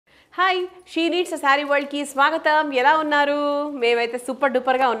Hi she needs sari వరల్డ్కి స్వాగతం. ఎలా ఉన్నారు? మేమైతే సూపర్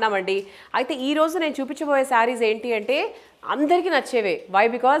డూపర్గా ఉన్నామండి. అయితే ఈరోజు నేను చూపించబోయే శారీస్ ఏంటి అంటే అందరికీ నచ్చేవే. Why?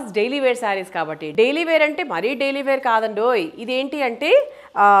 Because daily wear saris కాబట్టి. డైలీ వేర్ అంటే మరీ డైలీ వేర్ కాదండోయ్. ఇదేంటి అంటే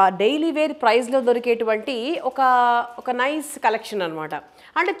డైలీ వేర్ ప్రైస్లో దొరికేటువంటి ఒక నైస్ కలెక్షన్ అనమాట.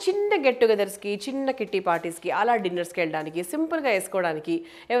 అంటే చిన్న గెట్ టుగెదర్స్కి, చిన్న కిట్టి పార్టీస్కి, అలా డిన్నర్స్కి వెళ్ళడానికి, సింపుల్గా వేసుకోవడానికి,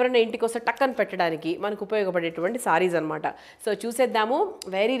 ఎవరైనా ఇంటికి వస్తే టక్కన పెట్టడానికి మనకు ఉపయోగపడేటువంటి సారీస్ అనమాట. సో చూసేద్దాము.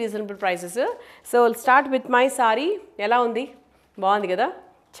 Very reasonable prices. So start with my sorry. ఎలా ఉంది? బాగుంది కదా?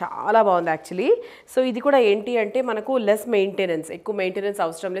 చాలా బాగుంది యాక్చువల్లీ. సో ఇది కూడా ఏంటి అంటే మనకు లెస్ మెయింటెనెన్స్, ఎక్కువ మెయింటెనెన్స్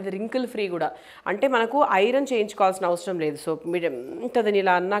అవసరం లేదు. రింకిల్ ఫ్రీ కూడా, అంటే మనకు ఐరన్ చేయించుకోవాల్సిన అవసరం లేదు. సో మీరు ఎంతదని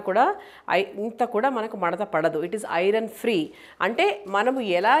ఇలా అన్నా కూడా ఇంత కూడా మనకు మడత పడదు. It is iron free. అంటే మనము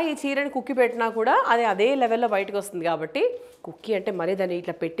ఎలా ఈ చీరని కుక్కి పెట్టినా కూడా అది అదే లెవెల్లో బయటకు వస్తుంది. కాబట్టి కుక్కీ అంటే మరీ దాన్ని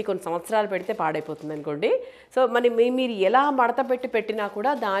ఇట్లా పెట్టి కొన్ని సంవత్సరాలు పెడితే పాడైపోతుంది అనుకోండి. సో మీరు ఎలా మడత పెట్టినా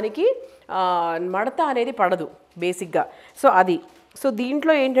కూడా దానికి మడత అనేది పడదు బేసిక్గా. సో అది. సో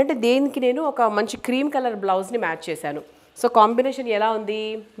దీంట్లో ఏంటంటే దేనికి నేను ఒక మంచి క్రీమ్ కలర్ బ్లౌజ్ని మ్యాచ్ చేశాను. సో కాంబినేషన్ ఎలా ఉంది?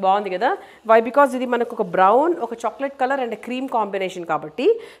 బాగుంది కదా? వై? బికాజ్ ఇది మనకు ఒక బ్రౌన్, ఒక chocolate colour and cream combination కాబట్టి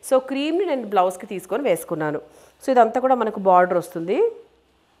సో క్రీమ్ని నేను బ్లౌజ్కి తీసుకొని వేసుకున్నాను. సో ఇదంతా కూడా మనకు బార్డర్ వస్తుంది.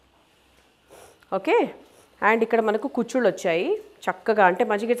 ఓకే. అండ్ ఇక్కడ మనకు కుచ్చుళ్ళు వచ్చాయి చక్కగా. అంటే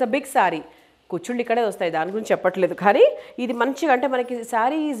మంచిగా ఇట్స్ అ బిగ్ శారీ. కుచ్చుళ్ళు ఇక్కడే వస్తాయి, దాని గురించి చెప్పట్లేదు. కానీ ఇది మంచిగా, అంటే మనకి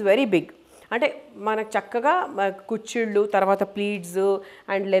శారీ ఈజ్ వెరీ బిగ్. అంటే మనకు చక్కగా కుచ్చిళ్ళు, తర్వాత ప్లీట్స్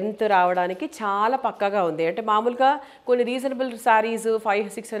అండ్ లెంత్ రావడానికి చాలా పక్కగా ఉంది. అంటే మామూలుగా కొన్ని రీజనబుల్ శారీస్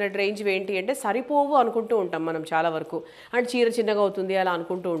 500-600 రేంజ్ ఏంటి అంటే సరిపోవు అనుకుంటూ ఉంటాం మనం చాలా వరకు. అంటే చీర చిన్నగా అవుతుంది అలా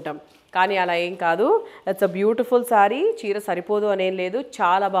అనుకుంటూ ఉంటాం. కానీ అలా ఏం కాదు. It's a beautiful sari. చీర సరిపోదు అనేం లేదు,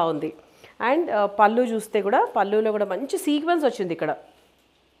 చాలా బాగుంది. అండ్ పళ్ళు చూస్తే కూడా, పళ్ళులో కూడా మంచి సీక్వెన్స్ వచ్చింది. ఇక్కడ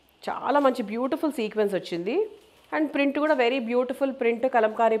చాలా మంచి బ్యూటిఫుల్ సీక్వెన్స్ వచ్చింది. అండ్ ప్రింట్ కూడా very beautiful print,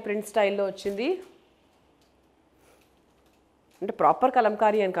 Kalamkari print స్టైల్లో వచ్చింది. అంటే ప్రాపర్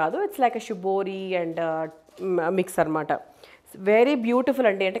కలంకారీ అని కాదు, it's like a షుబోరీ and mix అనమాట. వెరీ బ్యూటిఫుల్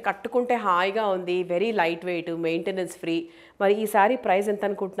అండి. అంటే కట్టుకుంటే హాయిగా ఉంది. Very light weight, maintenance free. మరి ఈ సారీ ప్రైస్ ఎంత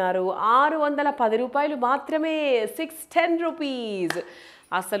అనుకుంటున్నారు? 610 రూపాయలు మాత్రమే. 610 రూపీస్.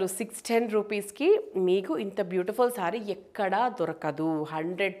 అసలు 610 రూపీస్కి మీకు ఇంత బ్యూటిఫుల్ సారీ ఎక్కడా దొరకదు.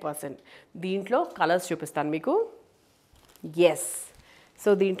 100%. దీంట్లో కలర్స్ చూపిస్తాను మీకు. ఎస్. సో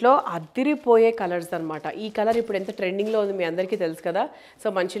దీంట్లో అదిరిపోయే కలర్స్ అనమాట. ఈ కలర్ ఇప్పుడు ఎంత ట్రెండింగ్లో ఉంది మీ అందరికీ తెలుసు కదా. సో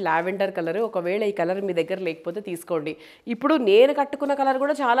మంచి లావెండర్ కలర్. ఒకవేళ ఈ కలర్ మీ దగ్గర లేకపోతే తీసుకోండి. ఇప్పుడు నేను కట్టుకున్న కలర్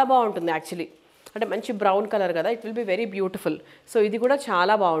కూడా చాలా బాగుంటుంది యాక్చువల్లీ. అంటే మంచి బ్రౌన్ కలర్ కదా, it will be very beautiful. So ఇది కూడా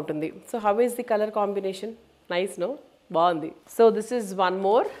చాలా బాగుంటుంది. So how is the colour combination? Nice no? బాగుంది. So this is one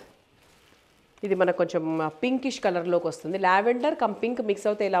more. ఇది మనకు కొంచెం పింకిష్ కలర్లోకి వస్తుంది. లావెండర్ కమ్ పింక్ మిక్స్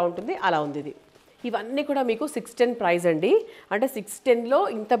అవుతే ఎలా ఉంటుంది అలా ఉంది ఇది. ఇవన్నీ కూడా మీకు 610 ప్రైస్ అండి. అంటే 610లో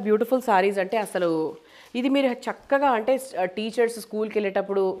ఇంత బ్యూటిఫుల్ సారీస్ అంటే అసలు ఇది మీరు చక్కగా, అంటే టీచర్స్ స్కూల్కి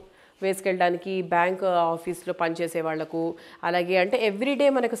వెళ్ళేటప్పుడు వేసుకెళ్ళడానికి, బ్యాంక్ ఆఫీస్లో పనిచేసే వాళ్ళకు, అలాగే అంటే ఎవ్రీడే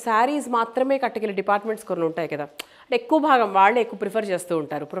మనకు శారీస్ మాత్రమే కట్టుకెళ్ళే డిపార్ట్మెంట్స్ కొన్ని ఉంటాయి కదా. అంటే ఎక్కువ భాగం వాళ్ళే ఎక్కువ ప్రిఫర్ చేస్తూ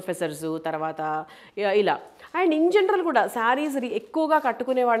ఉంటారు, ప్రొఫెసర్స్ తర్వాత ఇలా. అండ్ ఇన్ జనరల్ కూడా శారీస్ ఎక్కువగా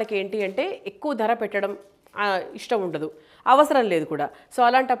కట్టుకునే వాళ్ళకి ఏంటి అంటే ఎక్కువ ధర పెట్టడం ఇష్టం ఉండదు, అవసరం లేదు కూడా. సో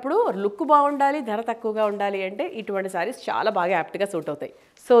అలాంటప్పుడు లుక్ బాగుండాలి, ధర తక్కువగా ఉండాలి అంటే ఇటువంటి శారీస్ చాలా బాగా యాప్ట్గా సూట్ అవుతాయి.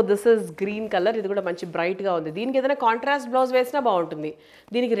 So this is green colour. ఇది కూడా మంచి బ్రైట్గా ఉంది. దీనికి ఏదైనా కాంట్రాస్ట్ బ్లౌజ్ వేసినా బాగుంటుంది.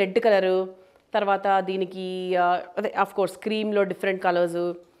 దీనికి రెడ్ కలరు, తర్వాత దీనికి అదే ఆఫ్ కోర్స్ క్రీమ్లో డిఫరెంట్ కలర్స్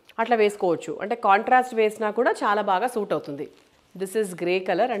అట్లా వేసుకోవచ్చు. అంటే కాంట్రాస్ట్ వేసినా కూడా చాలా బాగా సూట్ అవుతుంది. This is grey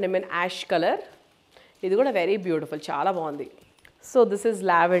colour and ash colour. ఇది కూడా వెరీ బ్యూటిఫుల్, చాలా బాగుంది. So this is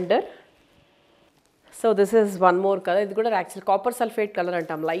lavender. So this is one more colour. ఇది కూడా యాక్చువల్ కాపర్ సల్ఫేట్ కలర్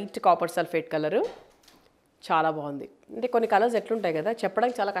అంటాం, లైట్ కాపర్ సల్ఫేట్ కలరు. చాలా బాగుంది. అంటే కొన్ని కలర్స్ ఎట్లుంటాయి కదా,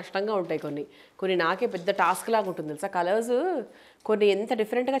 చెప్పడానికి చాలా కష్టంగా ఉంటాయి. కొన్ని నాకే పెద్ద టాస్క్ లాగా ఉంటుంది తెలుసా. కలర్స్ కొన్ని ఎంత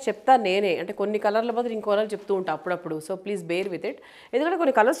డిఫరెంట్గా చెప్తాను నేనే. అంటే కొన్ని కలర్ల బదులు ఇంకో కలర్ చెప్తూ ఉంటాను అప్పుడప్పుడు. So please bear with it. ఎందుకంటే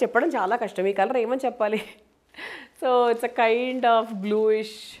కొన్ని కలర్స్ చెప్పడం చాలా కష్టం. ఈ కలర్ ఏమని చెప్పాలి? So it's a kind of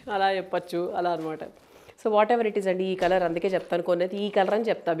bluish అలా చెప్పచ్చు, అలా అనమాట. So what ever it is అండి, ఈ కలర్ అందుకే చెప్తాను. కొన్ని అయితే ఈ కలర్ అని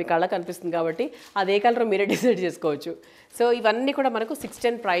చెప్తాను, మీ కళ్ళకి కనిపిస్తుంది కాబట్టి అదే కలర్ మీరే డిసైడ్ చేసుకోవచ్చు. సో ఇవన్నీ కూడా మనకు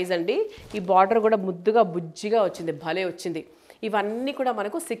 610 ప్రైస్ అండి. ఈ బార్డర్ కూడా ముద్దుగా బుజ్జిగా వచ్చింది, భలే వచ్చింది. ఇవన్నీ కూడా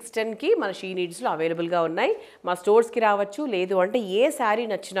మనకు 610కి మన షీ నీడ్స్లో అవైలబుల్గా ఉన్నాయి. మా స్టోర్స్కి రావచ్చు. లేదు అంటే ఏ శారీ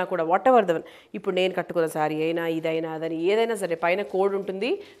నచ్చినా కూడా వాట్ ఎవర్ ద, ఇప్పుడు నేను కట్టుకున్న శారీ అయినా ఇదైనా అదని ఏదైనా సరే పైన కోడ్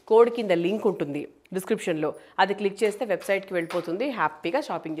ఉంటుంది, కోడ్ కింద లింక్ ఉంటుంది డిస్క్రిప్షన్లో. అది క్లిక్ చేస్తే వెబ్సైట్కి వెళ్ళిపోతుంది, హ్యాపీగా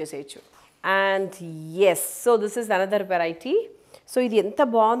షాపింగ్ చేసేయచ్చు. And yes, so this is another variety. So ఇది ఎంత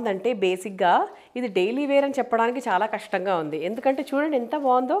బాగుందంటే బేసిక్గా ఇది డైలీ వేర్ అని చెప్పడానికి చాలా కష్టంగా ఉంది. ఎందుకంటే చూడండి ఎంత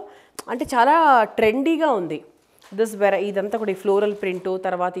బాగుందో, అంటే చాలా ట్రెండీగా ఉంది. ఇదంతా కూడా ఈ ఫ్లోరల్ ప్రింటు,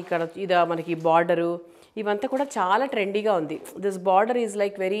 తర్వాత ఇక్కడ ఇది మనకి బార్డరు, ఇవంతా కూడా చాలా ట్రెండీగా ఉంది. This border is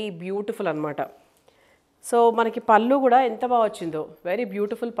like very beautiful అనమాట. సో మనకి పళ్ళు కూడా ఎంత బాగా వచ్చిందో, వెరీ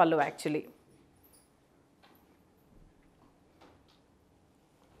బ్యూటిఫుల్ పళ్ళు యాక్చువల్లీ.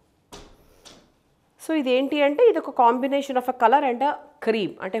 సో ఇదేంటి అంటే ఇది ఒక combination of a colour and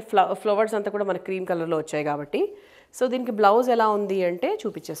cream, అంటే ఫ్లవర్స్ అంతా కూడా మన క్రీమ్ కలర్లో వచ్చాయి కాబట్టి. సో దీనికి బ్లౌజ్ ఎలా ఉంది అంటే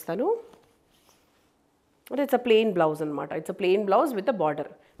చూపించేస్తాను. అంటే ఇట్స్ అ ప్లెయిన్ బ్లౌజ్ అనమాట. It's a plain blouse with a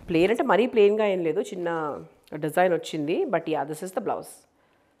border. Plain అంటే మరీ ప్లెయిన్గా ఏం లేదు, చిన్న డిజైన్ వచ్చింది. But yeah, this is the blouse.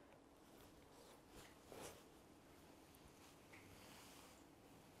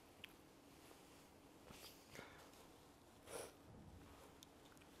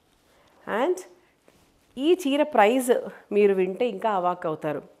 And ఈ చీర ప్రైస్ మీరు వింటే ఇంకా అవాక్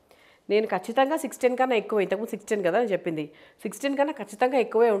అవుతారు. నేను ఖచ్చితంగా 610 కన్నా ఎక్కువ, ఇంతకుముందు 610 కదా నేను చెప్పింది, 610 కన్నా ఖచ్చితంగా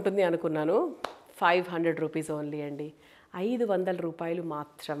ఎక్కువే ఉంటుంది అనుకున్నాను. 500 రూపీస్ ఓన్లీ అండి, 500 రూపాయలు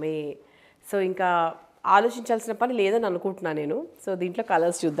మాత్రమే. సో ఇంకా ఆలోచించాల్సిన పని లేదని అనుకుంటున్నాను నేను. సో దీంట్లో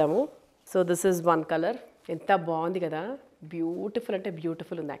కలర్స్ చూద్దాము. So this is one colour. ఎంత బాగుంది కదా, బ్యూటిఫుల్ అంటే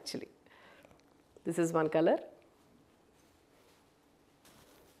బ్యూటిఫుల్ ఉంది actually. This is one colour.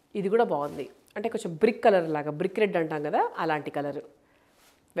 ఇది కూడా బాగుంది, అంటే కొంచెం బ్రిక్ కలర్ లాగా, బ్రిక్ రెడ్ అంటాం కదా అలాంటి colour,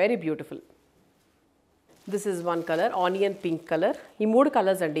 very beautiful. This is one colour, onion pink colour. ఈ 3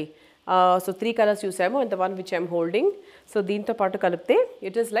 కలర్స్ అండి. సో 3 కలర్స్ చూసాము, and the one which I'm holding. So దీంతో పాటు కలిపితే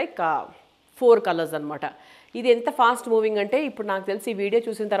ఇట్ ఈస్ లైక్ 4 కలర్స్ అనమాట. ఇది ఎంత ఫాస్ట్ మూవింగ్ అంటే ఇప్పుడు నాకు తెలిసి ఈ వీడియో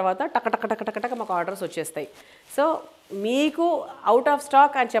చూసిన తర్వాత టక టక టక టక టక మాకు ఆర్డర్స్ వచ్చేస్తాయి. సో మీకు అవుట్ ఆఫ్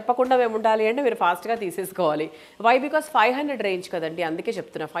స్టాక్ అని చెప్పకుండా మేము ఉండాలి అంటే మీరు ఫాస్ట్గా తీసేసుకోవాలి. వై బికాస్ 500 రేంజ్ కదండి, అందుకే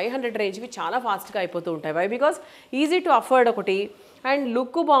చెప్తున్నా. 500 రేంజ్వి చాలా ఫాస్ట్గా అయిపోతూ ఉంటాయి. Why because easy to afford ఒకటి, అండ్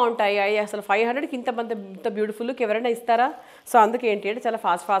లుక్ బాగుంటాయి. అసలు 500కి ఇంత బ్యూటిఫుల్ లుక్ ఎవరైనా ఇస్తారా? సో అందుకే ఏంటి అంటే చాలా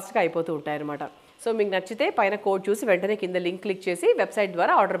ఫాస్ట్గా అయిపోతూ ఉంటాయి అనమాట. సో మీకు నచ్చితే పైన కోడ్ చూసి వెంటనే కింద లింక్ క్లిక్ చేసి వెబ్సైట్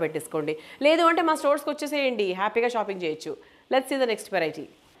ద్వారా ఆర్డర్ పెట్టేసుకోండి. లేదు అంటే మా స్టోర్స్కి వచ్చేసేయండి, హ్యాపీగా షాపింగ్ చేయొచ్చు. Let's see the next variety.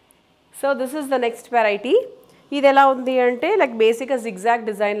 So this is the next variety. ఇది ఎలా ఉంది అంటే లైక్ బేసిక్గా జిగ్జాగ్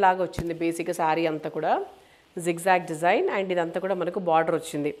డిజైన్ లాగా వచ్చింది. బేసిక్గా శారీ అంతా కూడా జిగ్జాగ్ డిజైన్, అండ్ ఇదంతా కూడా మనకు బార్డర్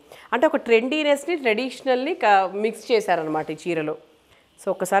వచ్చింది. అంటే ఒక ట్రెండీనెస్ని ట్రెడిషనల్ని మిక్స్ చేశారనమాట ఈ చీరలో. సో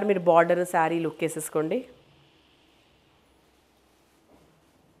ఒకసారి మీరు బార్డర్ శారీ లుక్ వేసేసుకోండి.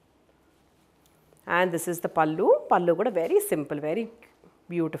 అండ్ దిస్ ఇస్ ద పళ్ళు. పళ్ళు కూడా very simple, very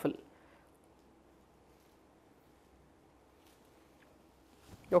beautiful.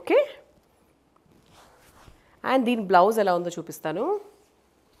 Okay, and దీని బ్లౌజ్ ఎలా ఉందో చూపిస్తాను.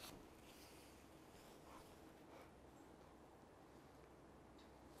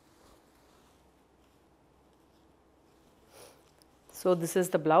 So this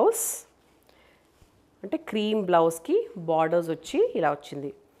is the blouse. అంటే క్రీమ్ బ్లౌజ్కి బార్డర్స్ వచ్చి ఇలా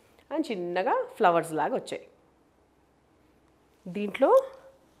వచ్చింది, అండ్ చిన్నగా ఫ్లవర్స్ లాగా వచ్చాయి. దీంట్లో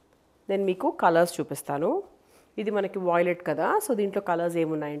నేను మీకు కలర్స్ చూపిస్తాను. ఇది మనకి వాయిలెట్ కదా, సో దీంట్లో colours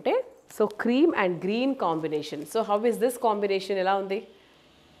ఏమున్నాయంటే, so cream and green combination. So how is this combination, ఎలా ఉంది?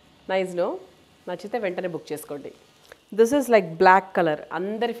 Nice no? నచ్చితే వెంటనే బుక్ చేసుకోండి. This is like black colour,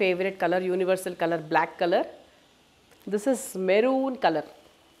 అందరి favourite colour, universal colour black colour. This is maroon colour.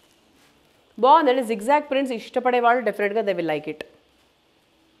 బాగుందండి. Zigzag prints ఇష్టపడే వాళ్ళు డెఫినెట్గా they will like it.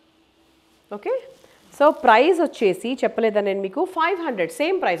 Okay, so price వచ్చేసి చెప్పలేదా నేను మీకు, 500.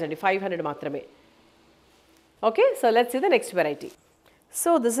 సేమ్ ప్రైస్ అండి, 500 మాత్రమే. Okay, so let's see the next variety. So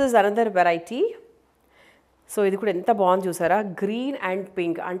this is another variety. So ఇది కూడా ఎంత బాగుంది చూసారా, గ్రీన్ అండ్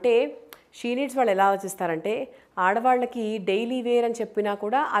పింక్. అంటే షీ నీడ్స్ వాళ్ళు ఎలా ఆలోచిస్తారంటే, ఆడవాళ్ళకి డైలీ వేర్ అని చెప్పినా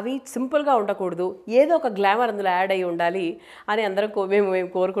కూడా అవి సింపుల్గా ఉండకూడదు, ఏదో ఒక గ్లామర్ అందులో యాడ్ అయ్యి ఉండాలి అని అందరం మేము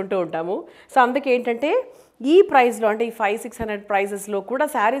కోరుకుంటూ ఉంటాము. సో అందుకే ఏంటంటే ఈ ప్రైస్లో, అంటే ఈ 500-600 ప్రైజెస్లో కూడా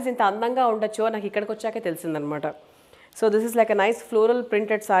శారీస్ ఇంత అందంగా ఉండొచ్చో నాకు ఇక్కడికి వచ్చాకే తెలిసిందనమాట. So this is like a nice floral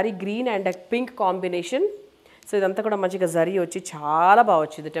printed sorry, green and pink combination. So ఇదంతా కూడా మంచిగా జరీ వచ్చి చాలా బాగా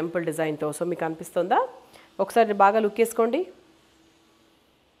వచ్చింది టెంపుల్ డిజైన్తో. సో మీకు అనిపిస్తుందా? ఒకసారి బాగా లుక్ వేసుకోండి.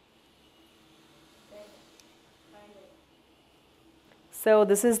 సో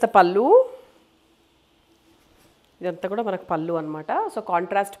దిస్ ఈజ్ ద పళ్ళు. ఇదంతా కూడా మనకు పళ్ళు అనమాట. సో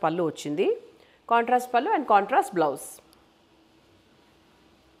కాంట్రాస్ట్ పళ్ళు వచ్చింది, కాంట్రాస్ట్ పళ్ళు అండ్ కాంట్రాస్ట్ బ్లౌజ్.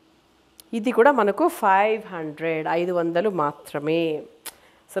 ఇది కూడా మనకు 500 మాత్రమే.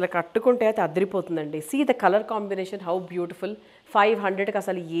 అసలు కట్టుకుంటే అయితే అదిరిపోతుందండి. See the colour combination, how beautiful. 500కి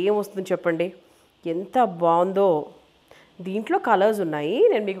అసలు ఏం వస్తుంది చెప్పండి, ఎంత బాగుందో. దీంట్లో కలర్స్ ఉన్నాయి,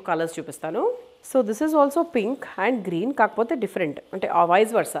 నేను మీకు కలర్స్ చూపిస్తాను. So this is also pink and green, కాకపోతే డిఫరెంట్, అంటే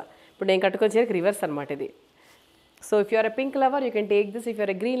వైస్ వర్సా. ఇప్పుడు నేను కట్టుకొచ్చేకి రివర్స్ అనమాట ఇది. So if you are a pink lover you can take this, if you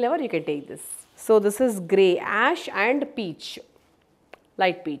are a green lover you can take this. So this is grey, ash and peach,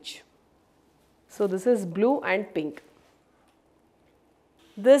 light peach. So this is blue and pink.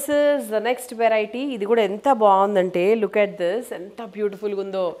 This is the next variety. ఇది కూడా ఎంత బాగుందంటే look at this, ఎంత బ్యూటిఫుల్గా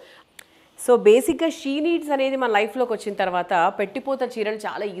ఉందో. So బేసిక్గా she needs అనేది మన లైఫ్లోకి వచ్చిన తర్వాత పెట్టిపోత చీరలు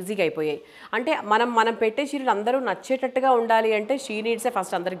చాలా ఈజీగా అయిపోయాయి. అంటే మనం పెట్టే చీరలు అందరూ నచ్చేటట్టుగా ఉండాలి అంటే షీ నీడ్సే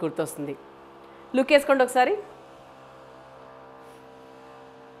ఫస్ట్ అందరికి గుర్తొస్తుంది. లుక్ వేసుకోండి ఒకసారి.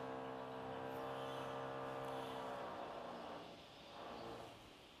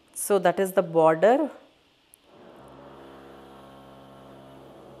 So that is the border.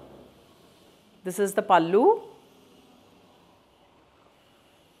 This is the pallu.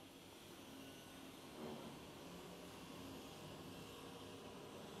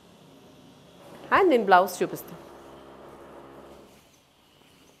 And in blouse చూపిస్తాం.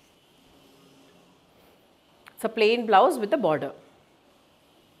 It's a plain blouse with the border.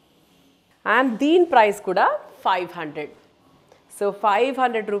 And దీని ప్రైస్ కూడా 500. సో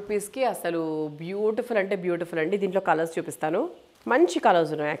 500 రూపీస్కి అసలు బ్యూటిఫుల్ అంటే బ్యూటిఫుల్ అండి. దీంట్లో కలర్స్ చూపిస్తాను. మంచి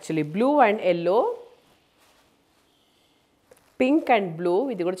కలర్స్ ఉన్నాయి actually. Blue and yellow, pink and blue.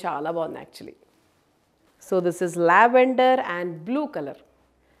 ఇది కూడా చాలా బాగుంది actually. So this is lavender and blue colour.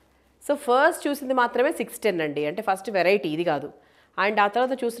 So first చూసింది మాత్రమే 610 అండి, అంటే ఫస్ట్ వెరైటీ ఇది కాదు. అండ్ ఆ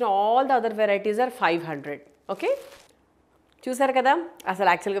తర్వాత చూసిన all the other varieties are 500. Okay, చూసారు కదా, అసలు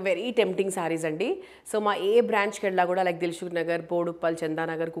యాక్చువల్గా వెరీ టెంప్టింగ్ శారీస్ అండి. సో మా ఏ బ్రాంచ్కి వెళ్ళా కూడా like Dilsukhnagar, Boduppal,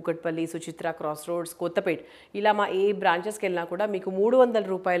 Chandanagar, Kukatpally, Suchitra, cross roads, Kothapet, ఇలా మా ఏ బ్రాంచెస్కి వెళ్ళినా కూడా మీకు 300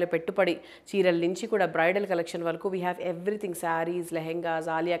 రూపాయల పెట్టుబడి చీరల నుంచి కూడా బ్రైడల్ కలెక్షన్ వరకు we have everything. Saris,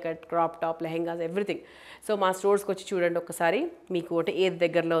 lehengas, Alia cut, crop top, lehengas, everything. So మా స్టోర్స్కి వచ్చి చూడండి ఒకసారి, మీకు ఒకటి ఏది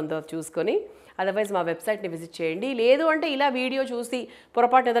దగ్గరలో ఉందో చూసుకొని. అదర్వైజ్ మా వెబ్సైట్ని విజిట్ చేయండి. లేదు అంటే ఇలా వీడియో చూసి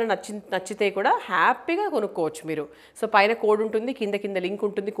పొరపాటు ఏదైనా నచ్చితే కూడా హ్యాపీగా కొనుక్కోవచ్చు మీరు. సో పైన కోడ్ ఉంటుంది, కింద లింక్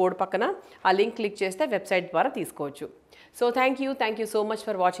ఉంటుంది, కోడ్ పక్కన ఆ లింక్ క్లిక్ చేస్తే వెబ్సైట్ ద్వారా తీసుకోవచ్చు. So thank you so much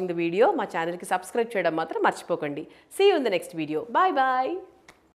for watching the video. మా ఛానల్కి సబ్స్క్రైబ్ చేయడం మాత్రం మర్చిపోకండి. See you in the next video. Bye bye.